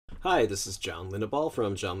Hi, this is John Lindeball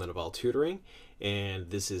from John Lindeball Tutoring,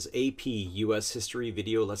 and this is AP U.S. History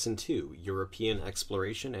Video Lesson 2, European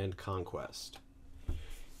Exploration and Conquest.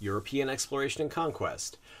 European Exploration and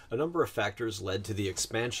Conquest. A number of factors led to the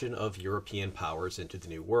expansion of European powers into the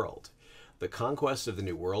New World. The conquest of the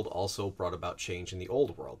New World also brought about change in the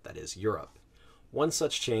Old World, that is, Europe. One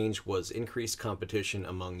such change was increased competition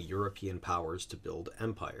among European powers to build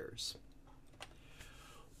empires.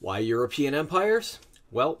 Why European empires?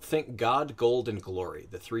 Well, think God, gold, and glory,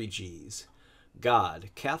 the three G's. God,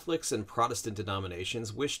 Catholics and Protestant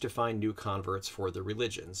denominations wished to find new converts for their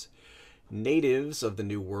religions. Natives of the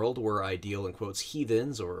New World were ideal, in quotes,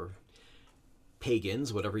 heathens or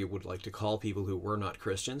pagans, whatever you would like to call people who were not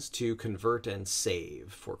Christians, to convert and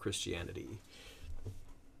save for Christianity.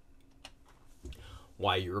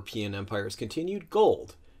 Why European empires continued?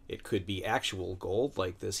 Gold. It could be actual gold,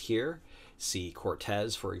 like this here. See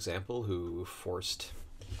Cortez, for example, who forced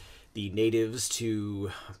the natives to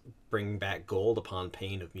bring back gold upon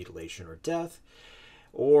pain of mutilation or death,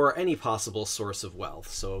 or any possible source of wealth.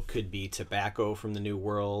 So it could be tobacco from the New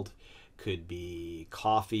World, could be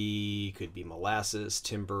coffee, could be molasses,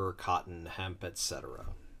 timber, cotton, hemp, etc.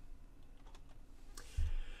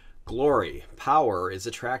 Glory. Power is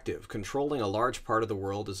attractive. Controlling a large part of the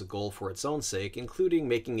world is a goal for its own sake, including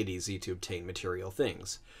making it easy to obtain material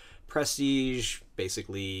things. Prestige,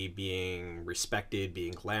 basically being respected,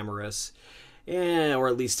 being glamorous, or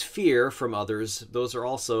at least fear from others. Those are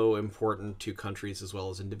also important to countries as well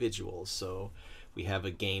as individuals. So we have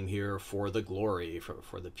a game here for the glory,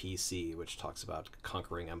 for the PC, which talks about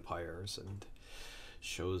conquering empires and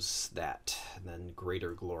shows that, and then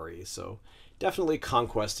greater glory. So definitely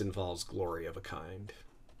conquest involves glory of a kind.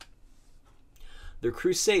 The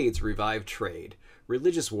Crusades revived trade.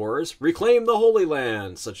 Religious wars reclaimed the Holy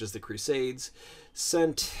Land, such as the Crusades,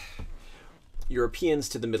 sent Europeans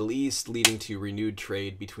to the Middle East, leading to renewed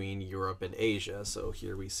trade between Europe and Asia. So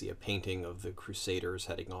here we see a painting of the Crusaders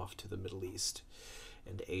heading off to the Middle East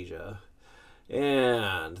and Asia.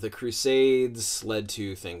 And the Crusades led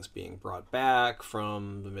to things being brought back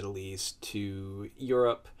from the Middle East to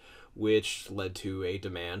Europe, which led to a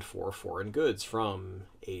demand for foreign goods from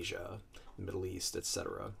Asia, the Middle East,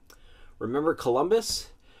 etc. Remember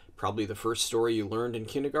Columbus? Probably the first story you learned in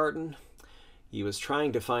kindergarten. He was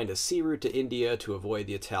trying to find a sea route to India to avoid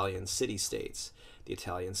the Italian city-states. The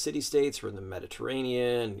Italian city-states were in the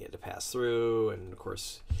Mediterranean, you had to pass through, and of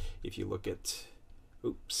course, if you look at,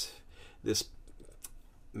 this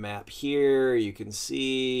map here, you can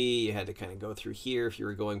see you had to kind of go through here if you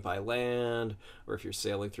were going by land, or if you're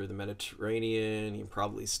sailing through the Mediterranean, you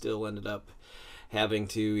probably still ended up having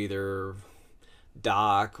to either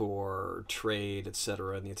dock or trade,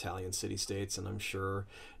 etc. in the Italian city-states. And I'm sure,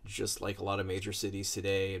 just like a lot of major cities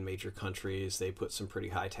today and major countries, they put some pretty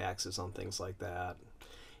high taxes on things like that.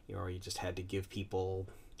 You know, you just had to give people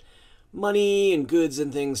money and goods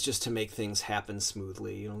and things just to make things happen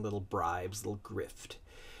smoothly. You know, little bribes, little grift.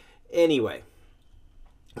 Anyway,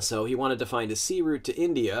 so he wanted to find a sea route to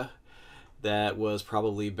India that was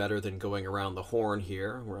probably better than going around the Horn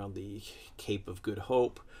here, around the Cape of Good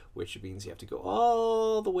Hope, which means you have to go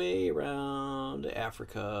all the way around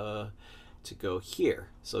Africa to go here.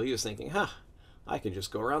 So he was thinking, I can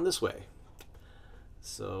just go around this way.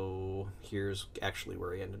 So here's actually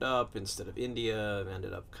where he ended up. Instead of India,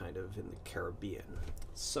 ended up kind of in the Caribbean.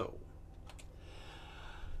 So,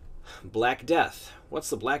 Black Death. What's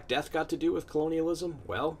the Black Death got to do with colonialism?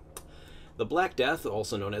 Well, the Black Death,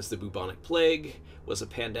 also known as the bubonic plague, was a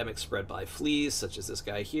pandemic spread by fleas, such as this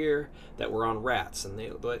guy here, that were on rats, and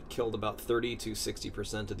that killed about 30 to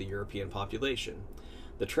 60% of the European population.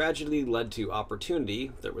 The tragedy led to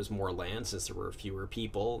opportunity. There was more land since there were fewer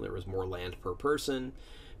people. There was more land per person.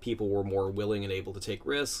 People were more willing and able to take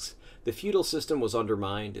risks. The feudal system was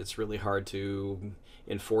undermined. It's really hard to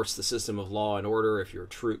enforce the system of law and order if your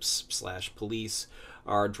troops/police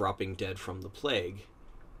are dropping dead from the plague.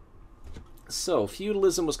 So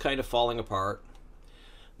feudalism was kind of falling apart.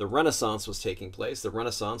 The Renaissance was taking place. The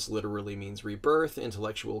Renaissance literally means rebirth.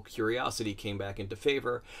 Intellectual curiosity came back into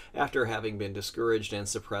favor after having been discouraged and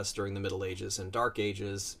suppressed during the Middle Ages and Dark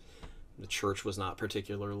Ages. The church was not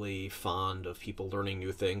particularly fond of people learning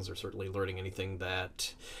new things, or certainly learning anything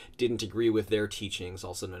that didn't agree with their teachings,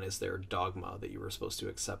 also known as their dogma, that you were supposed to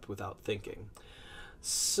accept without thinking.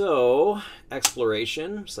 So,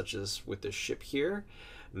 exploration, such as with this ship here,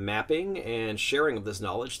 Mapping and sharing of this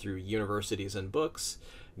knowledge through universities and books.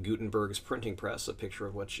 Gutenberg's printing press, a picture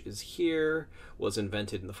of which is here, was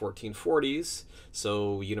invented in the 1440s.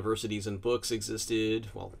 So universities and books existed.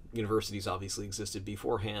 Well, universities obviously existed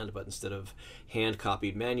beforehand, but instead of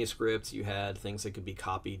hand-copied manuscripts, you had things that could be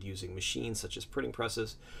copied using machines such as printing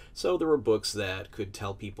presses. So there were books that could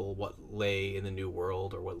tell people what lay in the New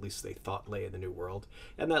World, or what at least they thought lay in the New World,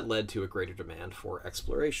 and that led to a greater demand for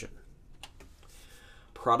exploration.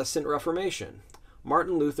 Protestant Reformation.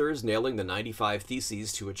 Martin Luther's nailing the 95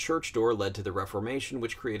 Theses to a church door led to the Reformation,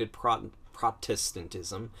 which created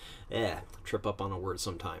Protestantism. Trip up on a word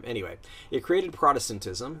sometime. Anyway, it created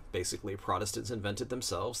Protestantism. Basically, Protestants invented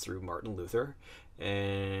themselves through Martin Luther,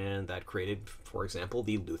 and that created, for example,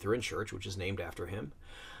 the Lutheran Church, which is named after him.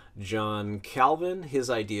 John Calvin, his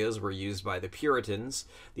ideas were used by the Puritans,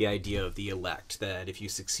 the idea of the elect, that if you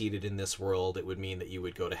succeeded in this world, it would mean that you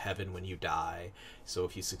would go to heaven when you die. So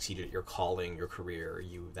if you succeeded at your calling, your career,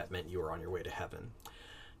 that meant you were on your way to heaven.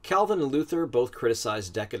 Calvin and Luther both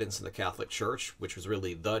criticized decadence in the Catholic Church, which was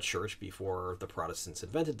really the church before the Protestants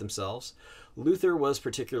invented themselves. Luther was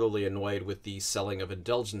particularly annoyed with the selling of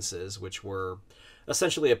indulgences, which were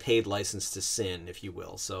essentially a paid license to sin, if you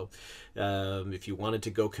will. So if you wanted to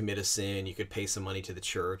go commit a sin, you could pay some money to the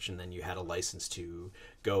church, and then you had a license to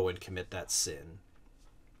go and commit that sin.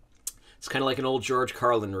 It's kind of like an old George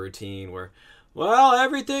Carlin routine where, well,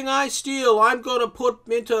 everything I steal, I'm going to put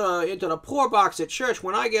into the poor box at church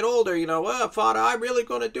when I get older. Father, I'm really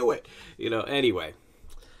going to do it. Anyway,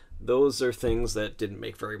 those are things that didn't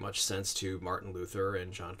make very much sense to Martin Luther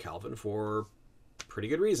and John Calvin for pretty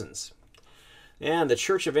good reasons. And the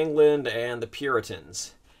Church of England and the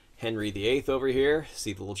Puritans. Henry VIII over here.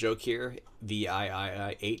 See the little joke here?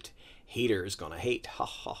 VIII. Haters gonna hate. Ha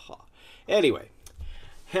ha ha. Anyway,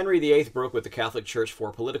 Henry VIII broke with the Catholic Church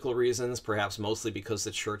for political reasons, perhaps mostly because the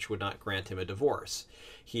church would not grant him a divorce.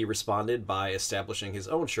 He responded by establishing his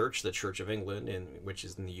own church, the Church of England, which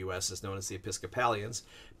is in the U.S. is known as the Episcopalians,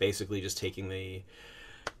 basically just taking the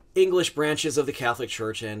English branches of the Catholic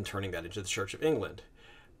Church and turning that into the Church of England.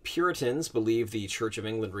 Puritans believed the Church of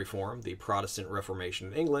England reform, the Protestant Reformation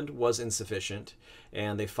in England, was insufficient,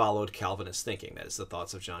 and they followed Calvinist thinking, that is, the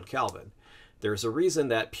thoughts of John Calvin. There's a reason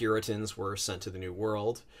that Puritans were sent to the New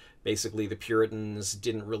World. Basically, the Puritans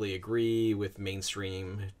didn't really agree with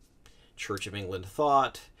mainstream Church of England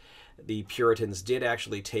thought. The Puritans did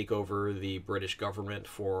actually take over the British government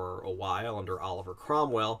for a while under Oliver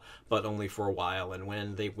Cromwell, but only for a while, and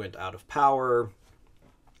when they went out of power,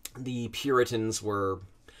 the Puritans were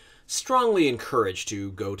strongly encouraged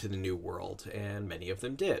to go to the New World, and many of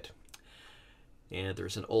them did. And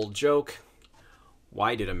there's an old joke.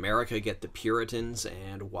 Why did America get the Puritans,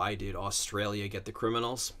 and why did Australia get the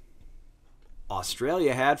criminals?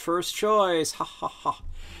 Australia had first choice. Ha ha ha.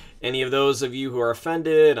 Any of those of you who are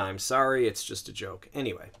offended, I'm sorry, it's just a joke.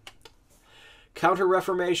 Anyway.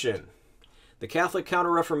 Counter-Reformation. The Catholic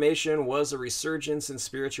Counter-Reformation was a resurgence in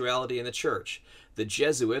spirituality in the Church. The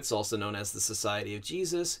Jesuits, also known as the Society of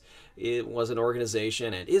Jesus, it was an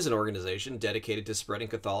organization and is an organization dedicated to spreading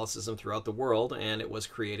Catholicism throughout the world, and it was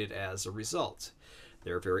created as a result.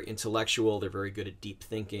 They're very intellectual, they're very good at deep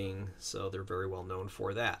thinking, so they're very well known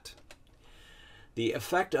for that. The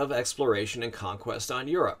effect of exploration and conquest on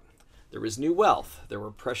Europe. There was new wealth. There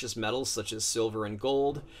were precious metals such as silver and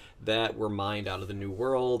gold that were mined out of the New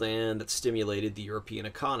World and that stimulated the European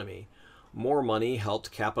economy. More money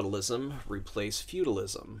helped capitalism replace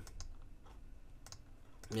feudalism.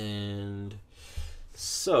 And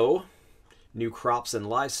so, new crops and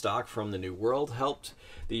livestock from the New World helped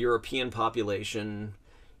the European population,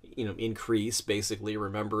 increase. Basically,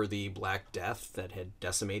 remember the Black Death that had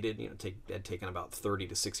decimated, had taken about 30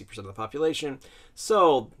 to 60% of the population.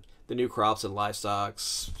 So the new crops and livestock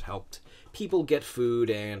helped people get food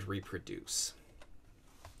and reproduce.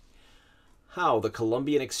 How the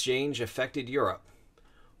Columbian Exchange affected Europe?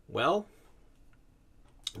 Well,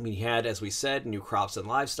 we had, as we said, new crops and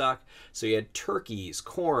livestock. So you had turkeys,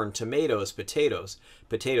 corn, tomatoes, potatoes.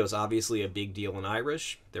 Potatoes, obviously a big deal in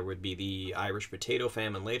Irish. There would be the Irish potato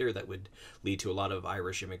famine later that would lead to a lot of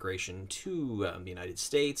Irish immigration to the United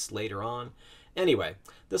States later on. Anyway,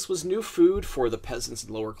 this was new food for the peasants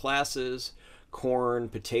and lower classes. Corn,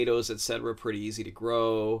 potatoes, etc., pretty easy to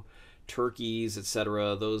grow. Turkeys,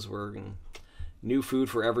 etc., those were new food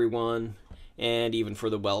for everyone. And even for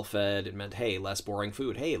the well-fed, it meant, hey, less boring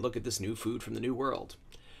food. Hey, look at this new food from the New World.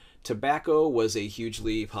 Tobacco was a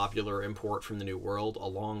hugely popular import from the New World,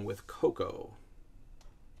 along with cocoa.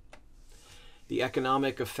 The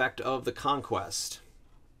economic effect of the conquest.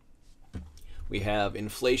 We have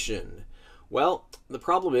inflation. Well, the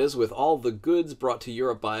problem is, with all the goods brought to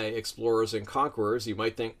Europe by explorers and conquerors, you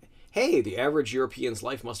might think, hey, the average European's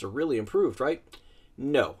life must have really improved, right?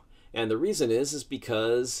 No. And the reason is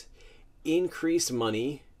because increased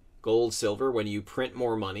money, gold, silver, when you print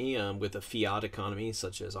more money with a fiat economy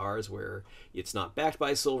such as ours, where it's not backed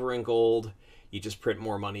by silver and gold, you just print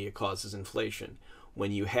more money, it causes inflation.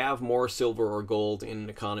 When you have more silver or gold in an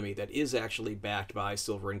economy that is actually backed by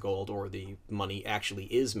silver and gold, or the money actually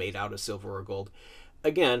is made out of silver or gold,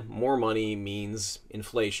 again, more money means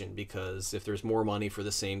inflation, because if there's more money for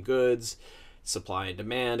the same goods, supply and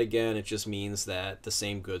demand, again, it just means that the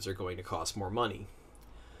same goods are going to cost more money.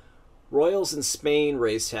 Royals in Spain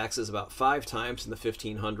raised taxes about 5 times in the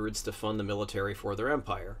 1500s to fund the military for their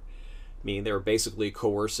empire. I mean, they were basically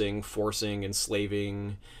coercing, forcing,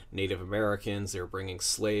 enslaving Native Americans. They were bringing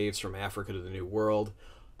slaves from Africa to the New World.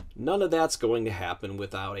 None of that's going to happen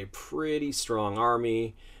without a pretty strong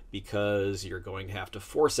army, because you're going to have to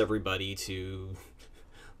force everybody to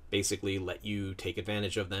basically let you take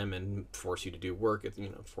advantage of them and force you to do work,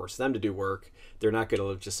 force them to do work. They're not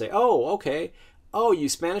going to just say, oh, okay, oh, you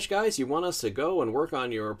Spanish guys, you want us to go and work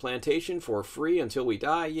on your plantation for free until we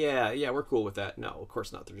die? Yeah, we're cool with that. No, of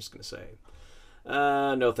course not. They're just going to say,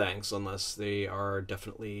 no thanks, unless they are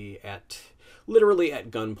definitely literally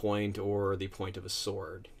at gunpoint or the point of a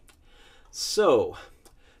sword. So,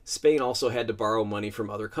 Spain also had to borrow money from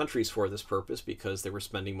other countries for this purpose, because they were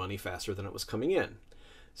spending money faster than it was coming in.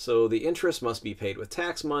 So the interest must be paid with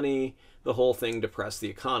tax money. The whole thing depressed the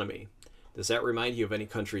economy. Does that remind you of any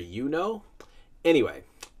country you know? Anyway,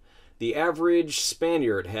 the average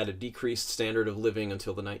Spaniard had a decreased standard of living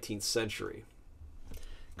until the 19th century.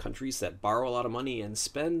 Countries that borrow a lot of money and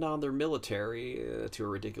spend on their military to a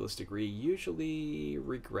ridiculous degree usually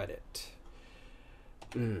regret it.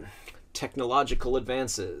 Technological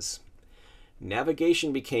advances.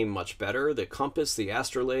 Navigation became much better. The compass, the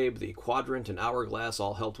astrolabe, the quadrant, and hourglass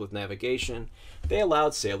all helped with navigation. They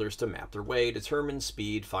allowed sailors to map their way, determine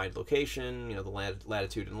speed, find location, the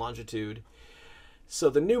latitude and longitude. So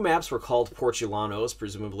the new maps were called Portulanos,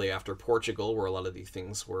 presumably after Portugal, where a lot of these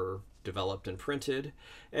things were developed and printed.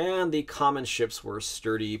 And the common ships were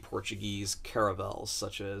sturdy Portuguese caravels,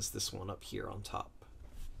 such as this one up here on top.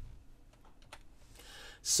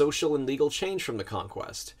 Social and legal change from the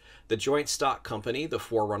Conquest. The joint stock company, the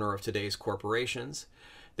forerunner of today's corporations.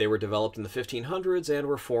 They were developed in the 1500s and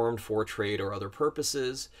were formed for trade or other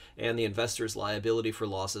purposes, and the investor's liability for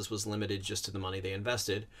losses was limited just to the money they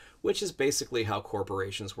invested, which is basically how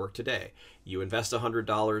corporations work today. You invest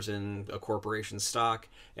 $100 in a corporation's stock,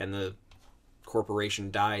 and the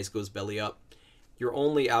corporation dies, goes belly up. You're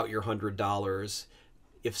only out your $100.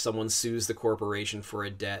 If someone sues the corporation for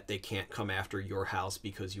a debt, they can't come after your house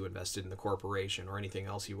because you invested in the corporation or anything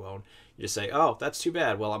else you own. You just say, oh, that's too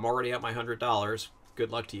bad. Well, I'm already at my $100.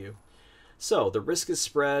 Good luck to you. So the risk is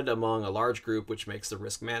spread among a large group, which makes the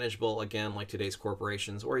risk manageable, again, like today's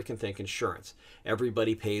corporations, or you can think insurance.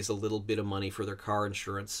 Everybody pays a little bit of money for their car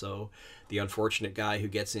insurance, so the unfortunate guy who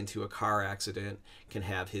gets into a car accident can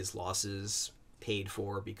have his losses paid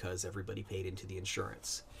for because everybody paid into the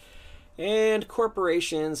insurance. And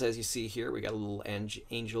corporations, as you see here, we got a little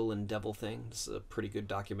angel and devil thing. This is a pretty good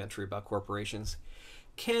documentary about corporations.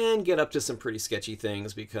 Can get up to some pretty sketchy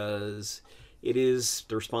things because the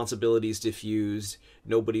responsibility is diffused.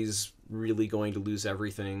 Nobody's really going to lose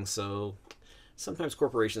everything, so sometimes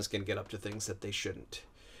corporations can get up to things that they shouldn't.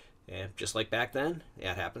 And just like back then,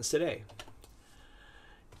 it happens today.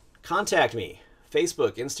 Contact me.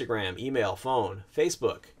 Facebook, Instagram, email, phone.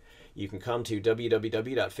 Facebook. You can come to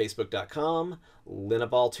www.facebook.com,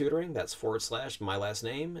 Linnaball Tutoring, that's / my last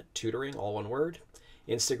name, tutoring, all one word.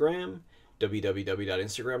 Instagram,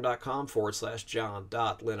 www.instagram.com /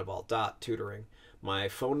 john.linnaball.tutoring. My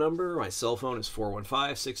phone number, my cell phone is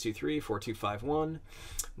 415-623-4251.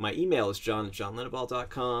 My email is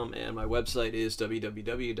john@johnlinnaball.com, and my website is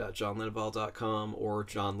www.johnlinnaball.com or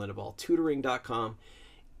johnlinnaballtutoring.com.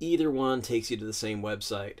 Either one takes you to the same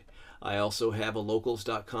website. I also have a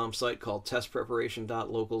locals.com site called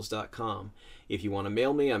testpreparation.locals.com. If you want to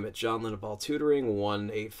mail me, I'm at John Linnaball Tutoring,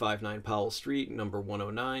 1859 Powell Street, number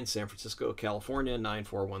 109, San Francisco, California,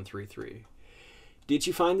 94133. Did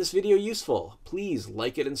you find this video useful? Please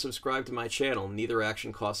like it and subscribe to my channel. Neither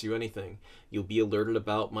action costs you anything. You'll be alerted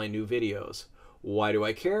about my new videos. Why do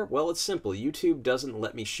I care? Well, it's simple. YouTube doesn't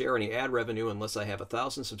let me share any ad revenue unless I have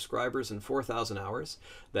 1,000 subscribers and 4,000 hours.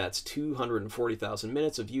 That's 240,000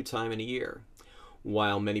 minutes of view time in a year.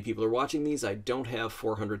 While many people are watching these, I don't have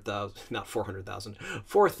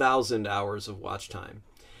 4,000 hours of watch time.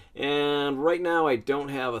 And right now I don't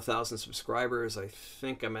have 1,000 subscribers. I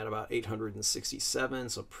think I'm at about 867,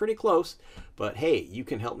 so pretty close. But hey, you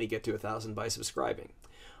can help me get to 1,000 by subscribing.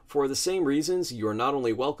 For the same reasons, you are not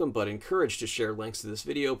only welcome but encouraged to share links to this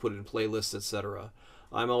video, put it in playlists, etc.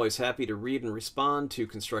 I'm always happy to read and respond to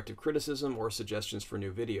constructive criticism or suggestions for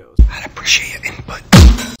new videos. I'd appreciate your input.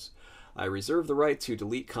 I reserve the right to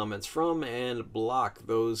delete comments from and block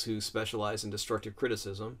those who specialize in destructive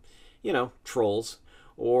criticism, you know, trolls,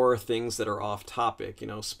 or things that are off topic, you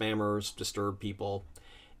know, spammers, disturb people.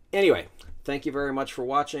 Anyway, thank you very much for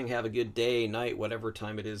watching. Have a good day, night, whatever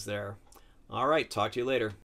time it is there. All right, talk to you later.